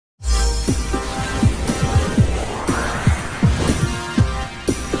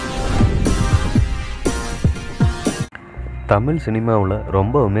தமிழ் சினிமாவில்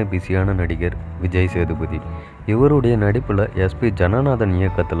ரொம்பவுமே பிஸியான நடிகர் விஜய் சேதுபதி. இவருடைய நடிப்பில் எஸ்பி ஜனநாதன்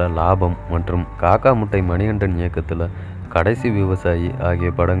இயக்கத்தில் லாபம் மற்றும் காக்கா முட்டை மணிகண்டன் இயக்கத்தில் கடைசி விவசாயி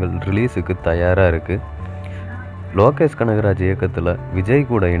ஆகிய படங்கள் ரிலீஸுக்கு தயாராக இருக்குது. லோகேஷ் கனகராஜ் இயக்கத்தில் விஜய்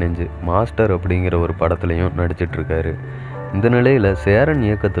கூட இணைஞ்சு மாஸ்டர் அப்படிங்கிற ஒரு படத்துலையும் நடிச்சிட்ருக்காரு. இந்த நிலையில் சேரன்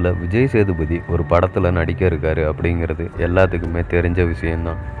இயக்கத்தில் விஜய் சேதுபதி ஒரு படத்தில் நடிக்க இருக்காரு அப்படிங்கிறது எல்லாத்துக்குமே தெரிஞ்ச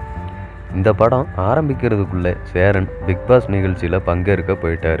விஷயந்தான். இந்த படம் ஆரம்பிக்கிறதுக்குள்ளே சேரன் பிக் பாஸ் நிகழ்ச்சியில் பங்கேற்க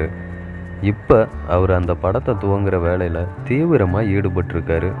போயிட்டார். இப்போ அவர் அந்த படத்தை துவங்குற வேலையில் தீவிரமாக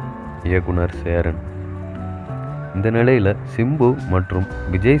ஈடுபட்டிருக்காரு இயக்குனர் சேரன். இந்த நிலையில் சிம்பு மற்றும்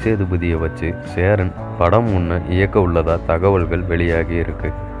விஜய் சேதுபதியை வச்சு சேரன் படம் முன்ன இயக்க உள்ளதா தகவல்கள் வெளியாகி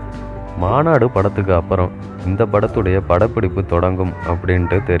இருக்கு. மாநாடு படத்துக்கு அப்புறம் இந்த படத்துடைய படப்பிடிப்பு தொடங்கும்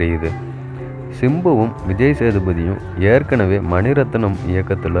அப்படின்ட்டு தெரியுது. சிம்புவும் விஜய் சேதுபதியும் ஏற்கனவே மணிரத்னம்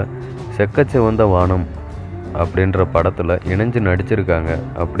இயக்கத்தில் செக்கச்சிவந்த வானம் அப்படின்ற படத்தில் இணைஞ்சு நடிச்சிருக்காங்க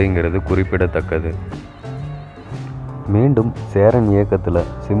அப்படிங்கிறது குறிப்பிடத்தக்கது. மீண்டும் சேரன் இயக்கத்தில்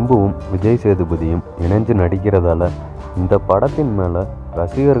சிம்புவும் விஜய் சேதுபதியும் இணைஞ்சு நடிக்கிறதால இந்த படத்தின் மேலே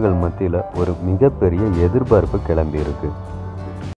ரசிகர்கள் மத்தியில் ஒரு மிகப்பெரிய எதிர்பார்ப்பு கிளம்பியிருக்கு.